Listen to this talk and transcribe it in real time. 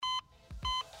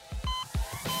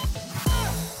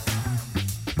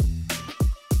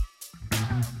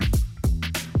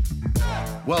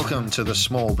Welcome to the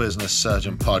Small Business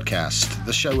Surgeon Podcast,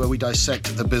 the show where we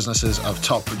dissect the businesses of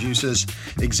top producers,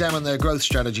 examine their growth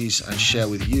strategies, and share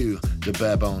with you the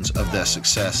bare bones of their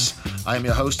success. I am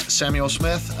your host, Samuel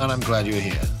Smith, and I'm glad you're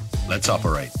here. Let's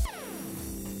operate.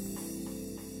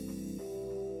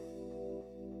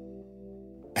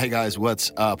 Hey guys,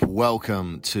 what's up?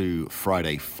 Welcome to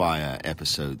Friday Fire,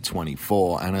 episode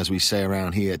 24. And as we say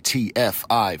around here,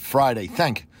 TFI, Friday.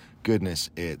 Thank goodness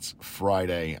it's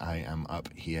Friday. I am up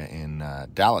here in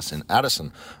Dallas, in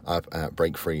Addison, up at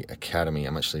Break Free Academy.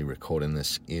 I'm actually recording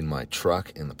this in my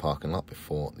truck in the parking lot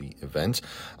before the event.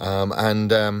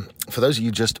 For those of you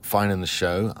just finding the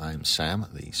show, I'm Sam,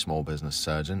 the small business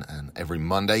surgeon, and every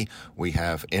Monday we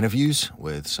have interviews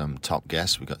with some top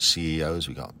guests. We've got CEOs,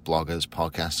 we've got bloggers,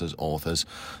 podcasters, authors,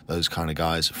 those kind of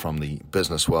guys from the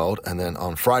business world. And then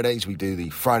on Fridays we do the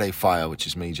Friday Fire, which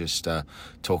is me just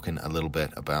talking a little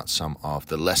bit about some of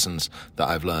the lessons that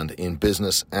I've learned in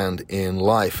business and in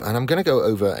life. And I'm going to go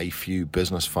over a few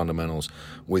business fundamentals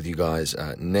with you guys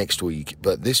next week.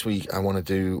 But this week I want to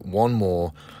do one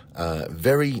more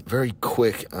very, very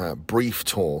quick, brief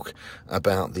talk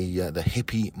about the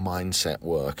hippie mindset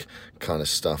work kind of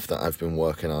stuff that I've been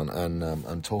working on,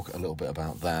 and talk a little bit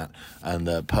about that and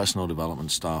the personal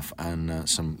development stuff and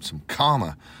some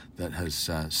karma that has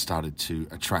started to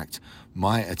attract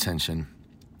my attention.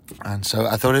 And so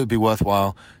I thought it would be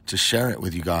worthwhile to share it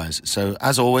with you guys. So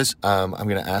as always, I'm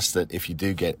going to ask that if you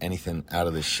do get anything out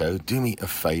of this show, do me a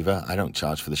favor. I don't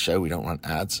charge for the show. We don't run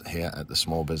ads here at the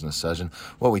Small Business Surgeon.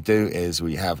 What we do is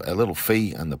we have a little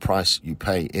fee, and the price you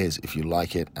pay is if you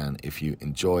like it and if you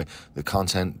enjoy the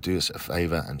content. Do us a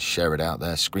favor and share it out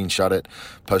there. Screenshot it,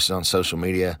 post it on social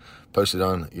media, post it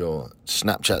on your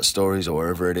Snapchat stories or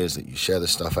wherever it is that you share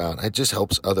this stuff out. It just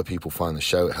helps other people find the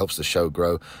show. It helps the show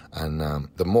grow. And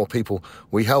the more people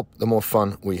we help, the more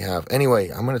fun we have. Anyway,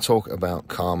 I'm going to talk about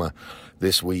karma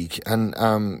this week. And,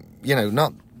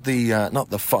 not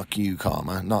the fuck you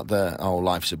karma, not the, oh,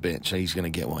 life's a bitch, he's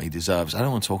going to get what he deserves. I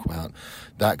don't want to talk about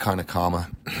that kind of karma.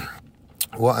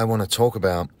 What I want to talk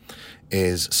about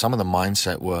is some of the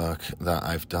mindset work that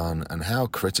I've done and how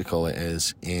critical it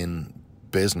is in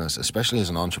business, especially as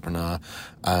an entrepreneur,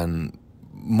 and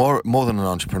more than an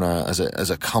entrepreneur, as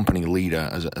a company leader,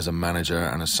 as a manager,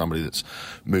 and as somebody that's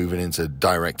moving into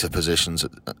director positions.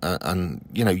 And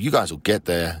you guys will get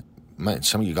there.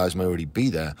 Some of you guys may already be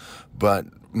there, but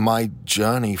my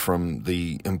journey from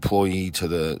the employee to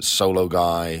the solo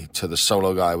guy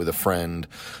with a friend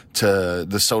to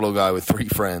the solo guy with 3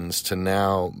 friends to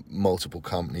now multiple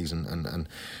companies and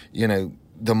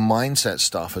the mindset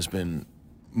stuff has been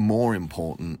more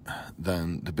important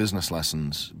than the business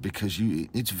lessons, because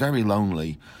it's very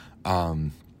lonely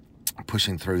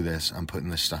pushing through this and putting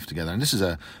this stuff together. And this is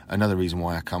another reason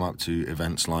why I come up to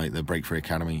events like the Break Free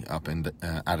Academy up in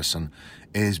Addison,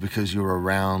 is because you're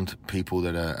around people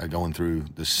that are going through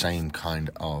the same kind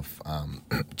of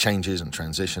changes and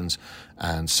transitions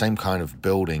and same kind of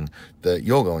building that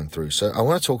you're going through. So I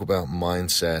want to talk about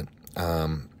mindset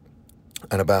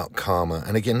and about karma.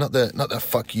 And again, not the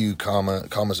fuck you karma,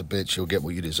 karma's a bitch, you'll get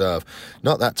what you deserve.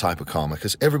 Not that type of karma,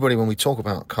 because everybody, when we talk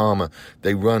about karma,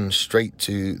 they run straight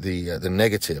to the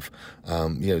negative.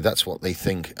 That's what they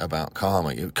think about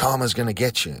karma. Karma's going to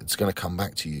get you. It's going to come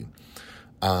back to you.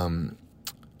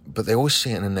 But they always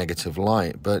see it in a negative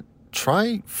light. But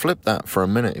try flip that for a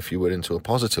minute, if you would, into a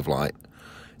positive light.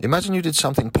 Imagine you did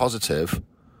something positive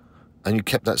and you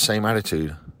kept that same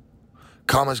attitude.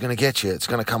 Karma's going to get you. It's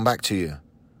going to come back to you.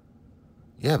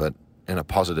 Yeah, but in a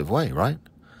positive way, right?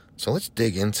 So let's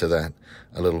dig into that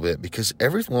a little bit, because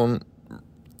everyone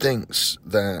thinks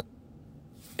that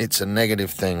it's a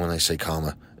negative thing when they say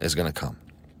karma is going to come.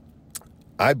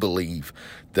 I believe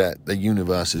that the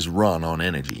universe is run on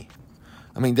energy.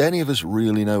 I mean, do any of us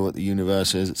really know what the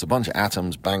universe is? It's a bunch of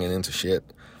atoms banging into shit.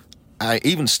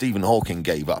 Even Stephen Hawking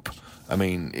gave up. I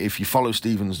mean, if you follow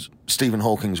Stephen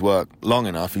Hawking's work long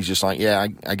enough, he's just like, yeah,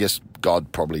 I guess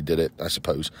God probably did it, I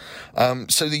suppose.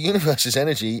 So the universe is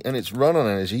energy, and it's run on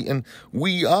energy, and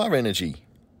we are energy,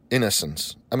 in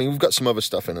essence. I mean, we've got some other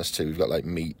stuff in us too. We've got like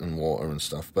meat and water and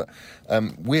stuff, but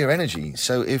we're energy.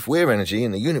 So if we're energy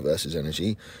and the universe is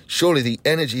energy, surely the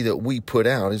energy that we put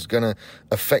out is going to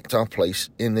affect our place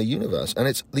in the universe. And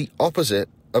it's the opposite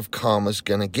of karma's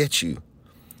going to get you.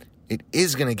 It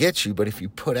is going to get you, but if you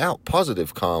put out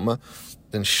positive karma,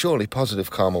 then surely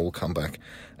positive karma will come back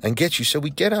and get you. So we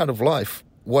get out of life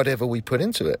whatever we put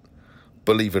into it,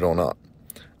 believe it or not.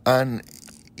 And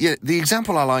yeah, the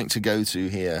example I like to go to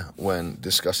here when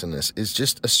discussing this is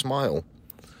just a smile.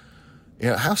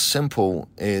 How simple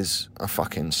is a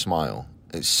fucking smile?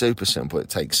 It's super simple. It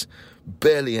takes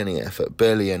barely any effort,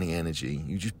 barely any energy.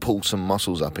 You just pull some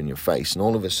muscles up in your face, and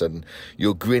all of a sudden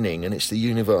you're grinning, and it's the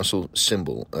universal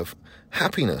symbol of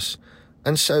happiness.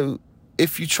 And so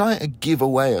if you try to give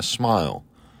away a smile,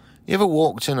 you ever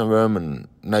walked in a room and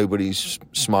nobody's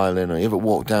smiling, or you ever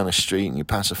walk down a street and you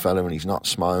pass a fella and he's not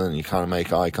smiling, and you kind of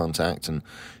make eye contact, and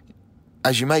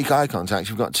as you make eye contact,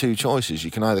 you've got two choices. You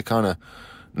can either kind of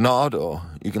nod or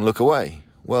you can look away.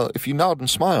 Well, if you nod and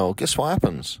smile, guess what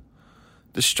happens?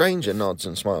 The stranger nods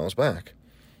and smiles back.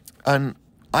 And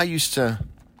I used to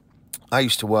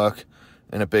work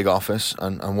in a big office,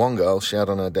 and one girl, she had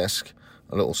on her desk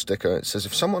a little sticker. It says,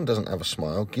 if someone doesn't have a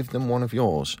smile, give them one of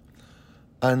yours.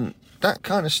 And that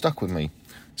kind of stuck with me.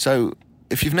 So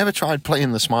if you've never tried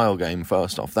playing the smile game,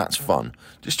 first off, that's fun.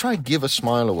 Just try and give a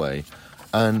smile away,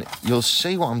 and you'll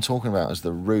see what I'm talking about as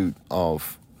the root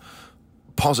of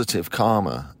positive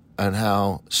karma, and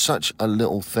how such a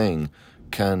little thing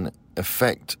can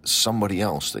affect somebody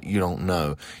else that you don't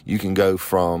know. You can go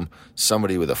from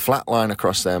somebody with a flat line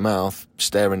across their mouth,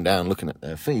 staring down, looking at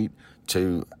their feet,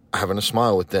 to having a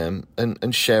smile with them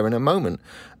and sharing a moment.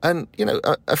 And, you know,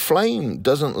 a flame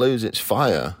doesn't lose its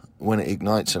fire when it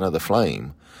ignites another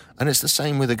flame. And it's the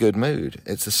same with a good mood.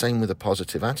 It's the same with a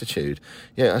positive attitude.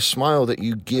 Yeah, a smile that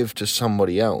you give to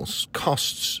somebody else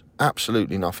costs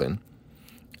absolutely nothing,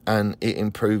 and it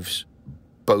improves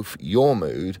both your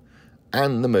mood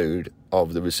and the mood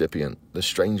of the recipient, the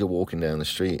stranger walking down the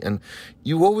street. And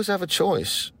you always have a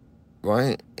choice,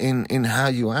 right, in how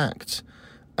you act,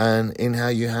 and in how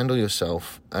you handle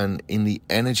yourself, and in the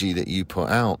energy that you put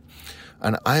out.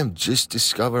 And I am just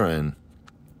discovering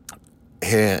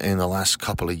here in the last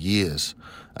couple of years.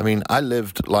 I mean, I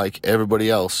lived like everybody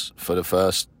else for the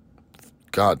first,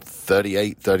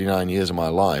 38, 39 years of my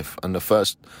life. And the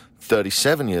first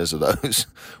 37 years of those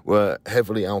were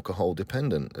heavily alcohol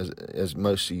dependent, as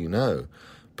most of you know.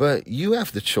 But you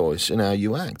have the choice in how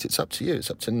you act. It's up to you. It's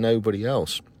up to nobody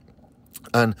else.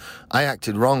 And I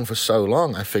acted wrong for so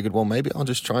long, I figured, well, maybe I'll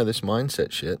just try this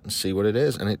mindset shit and see what it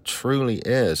is. And it truly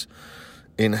is.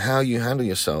 In how you handle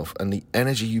yourself and the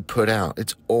energy you put out,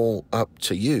 it's all up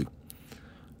to you.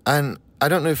 And I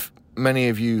don't know if many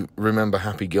of you remember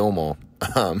Happy Gilmore.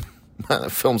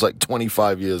 That film's like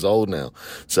 25 years old now.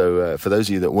 So for those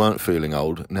of you that weren't feeling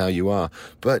old, now you are.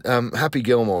 But Happy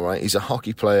Gilmore, right? He's a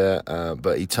hockey player,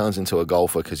 but he turns into a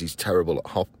golfer because he's terrible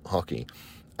at hockey.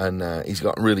 And he's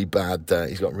got really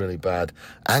bad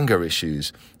anger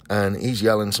issues. And he's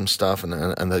yelling some stuff, and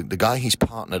the guy he's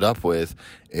partnered up with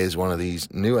is one of these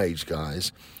new age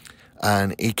guys.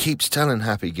 And he keeps telling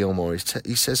Happy Gilmore,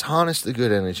 he says, harness the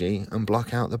good energy and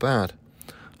block out the bad.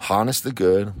 Harness the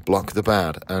good, block the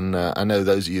bad. And I know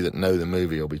those of you that know the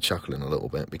movie will be chuckling a little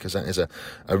bit, because that is a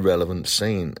relevant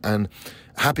scene. And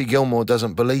Happy Gilmore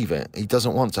doesn't believe it. He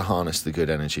doesn't want to harness the good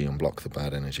energy and block the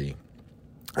bad energy.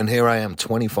 And here I am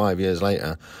 25 years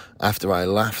later, after I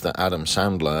laughed at Adam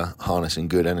Sandler harnessing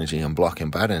good energy and blocking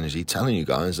bad energy, telling you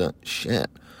guys that, shit,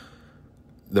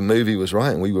 the movie was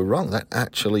right and we were wrong. That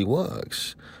actually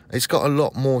works. It's got a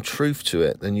lot more truth to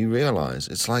it than you realize.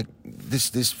 It's like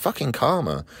this fucking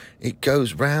karma. It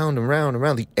goes round and round and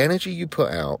round. The energy you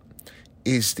put out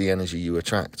is the energy you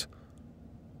attract.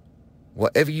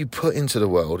 Whatever you put into the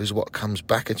world is what comes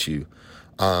back at you.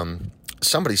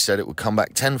 Somebody said it would come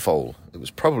back tenfold. It was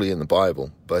probably in the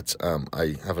Bible, but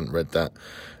I haven't read that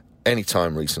any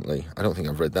time recently. I don't think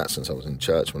I've read that since I was in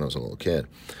church when I was a little kid.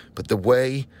 But the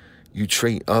way you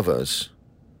treat others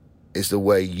is the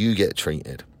way you get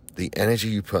treated. The energy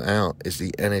you put out is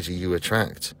the energy you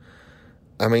attract.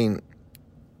 I mean,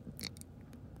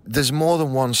 there's more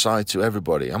than one side to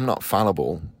everybody. I'm not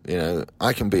fallible, you know.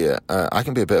 I can be a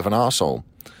bit of an arsehole,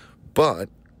 but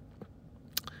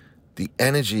the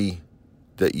energy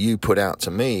that you put out to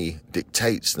me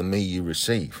dictates the me you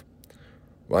receive,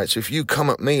 right? So if you come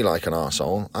at me like an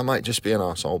arsehole, I might just be an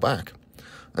arsehole back.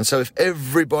 And so if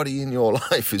everybody in your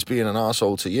life is being an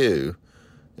arsehole to you,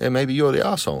 yeah, maybe you're the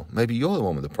arsehole. Maybe you're the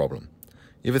one with the problem.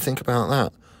 You ever think about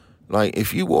that? Like,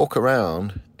 if you walk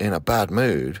around in a bad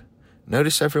mood,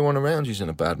 notice everyone around you's in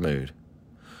a bad mood.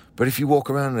 But if you walk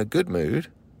around in a good mood,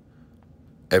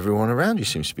 everyone around you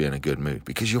seems to be in a good mood,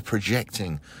 because you're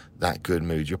projecting that good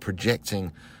mood. You're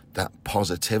projecting that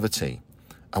positivity.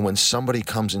 And when somebody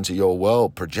comes into your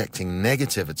world projecting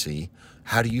negativity,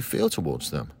 how do you feel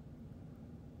towards them?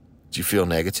 Do you feel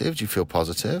negative? Do you feel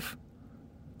positive?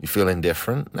 You feel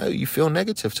indifferent? No, you feel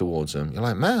negative towards them. You're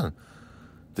like, man,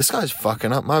 this guy's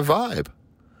fucking up my vibe.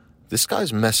 This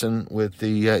guy's messing with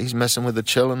he's messing with the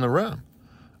chill in the room.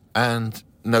 And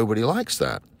nobody likes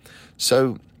that.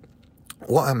 So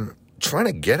what I'm trying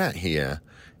to get at here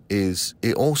is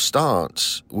it all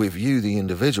starts with you, the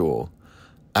individual,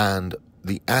 and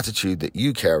the attitude that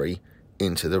you carry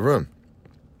into the room.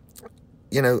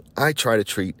 You know, I try to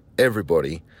treat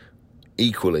everybody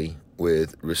equally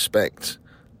with respect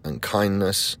and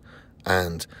kindness,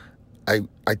 and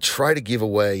I try to give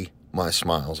away my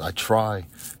smiles. I try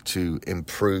to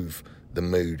improve the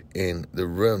mood in the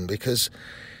room because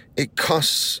it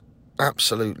costs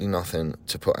absolutely nothing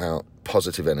to put out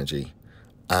positive energy.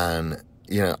 And,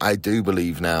 you know, I do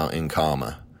believe now in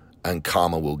karma, and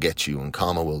karma will get you and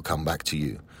karma will come back to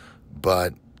you.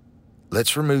 But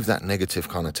let's remove that negative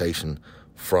connotation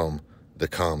from the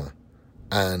karma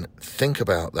and think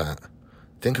about that.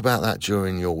 Think about that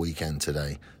during your weekend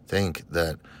today. Think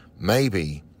that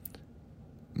maybe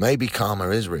karma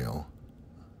is real.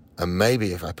 And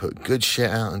maybe if I put good shit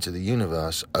out into the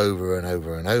universe over and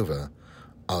over and over,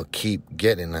 I'll keep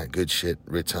getting that good shit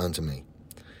returned to me.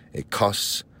 It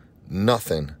costs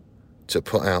nothing to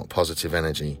put out positive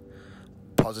energy,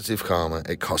 positive karma.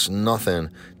 It costs nothing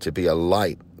to be a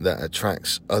light that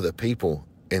attracts other people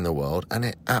in the world. And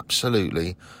it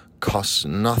absolutely costs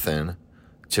nothing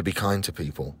to be kind to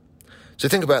people. So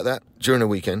think about that during the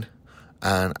weekend.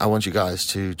 And I want you guys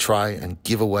to try and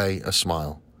give away a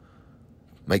smile.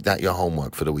 Make that your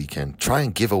homework for the weekend. Try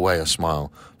and give away a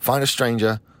smile. Find a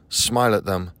stranger, smile at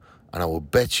them, and I will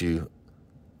bet you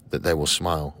that they will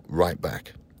smile right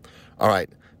back. All right,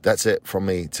 that's it from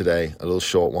me today. A little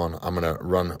short one. I'm going to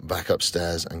run back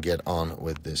upstairs and get on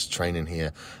with this training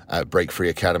here at Break Free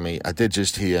Academy. I did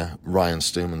just hear Ryan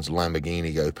Stuman's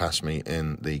Lamborghini go past me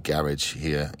in the garage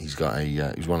here. He's got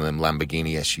he's one of them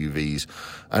Lamborghini SUVs,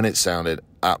 and it sounded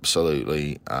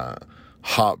absolutely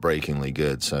heartbreakingly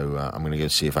good. So I'm going to go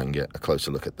see if I can get a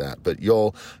closer look at that. But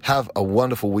y'all have a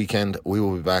wonderful weekend. We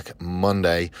will be back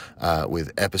Monday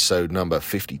with episode number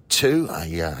 52.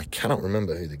 I cannot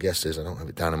remember who the guest is. I don't have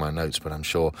it down in my notes, but I'm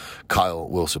sure Kyle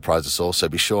will surprise us all. So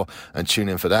be sure and tune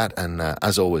in for that. And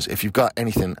as always, if you've got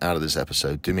anything out of this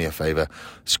episode, do me a favor,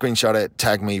 screenshot it,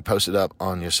 tag me, post it up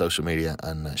on your social media,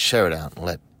 and share it out and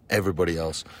let everybody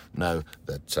else know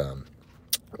that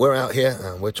we're out here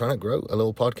and we're trying to grow a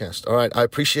little podcast. All right, I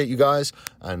appreciate you guys,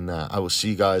 and I will see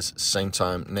you guys same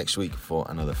time next week for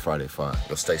another Friday Fire.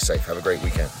 You'll stay safe. Have a great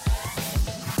weekend.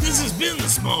 This has been the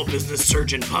Small Business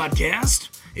Surgeon Podcast.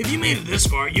 If you made it this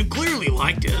far, you clearly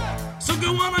liked it. So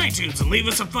go on iTunes and leave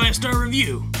us a 5-star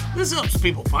review. This helps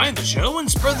people find the show and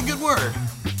spread the good word.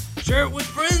 Share it with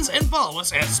friends and follow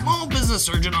us at Small Business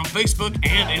Surgeon on Facebook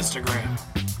and Instagram.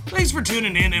 Thanks for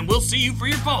tuning in, and we'll see you for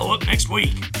your follow-up next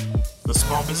week. The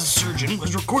Small Business Surgeon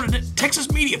was recorded at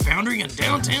Texas Media Foundry in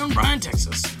downtown Bryan,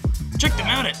 Texas. Check them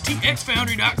out at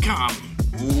txfoundry.com.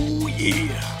 Ooh,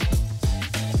 yeah.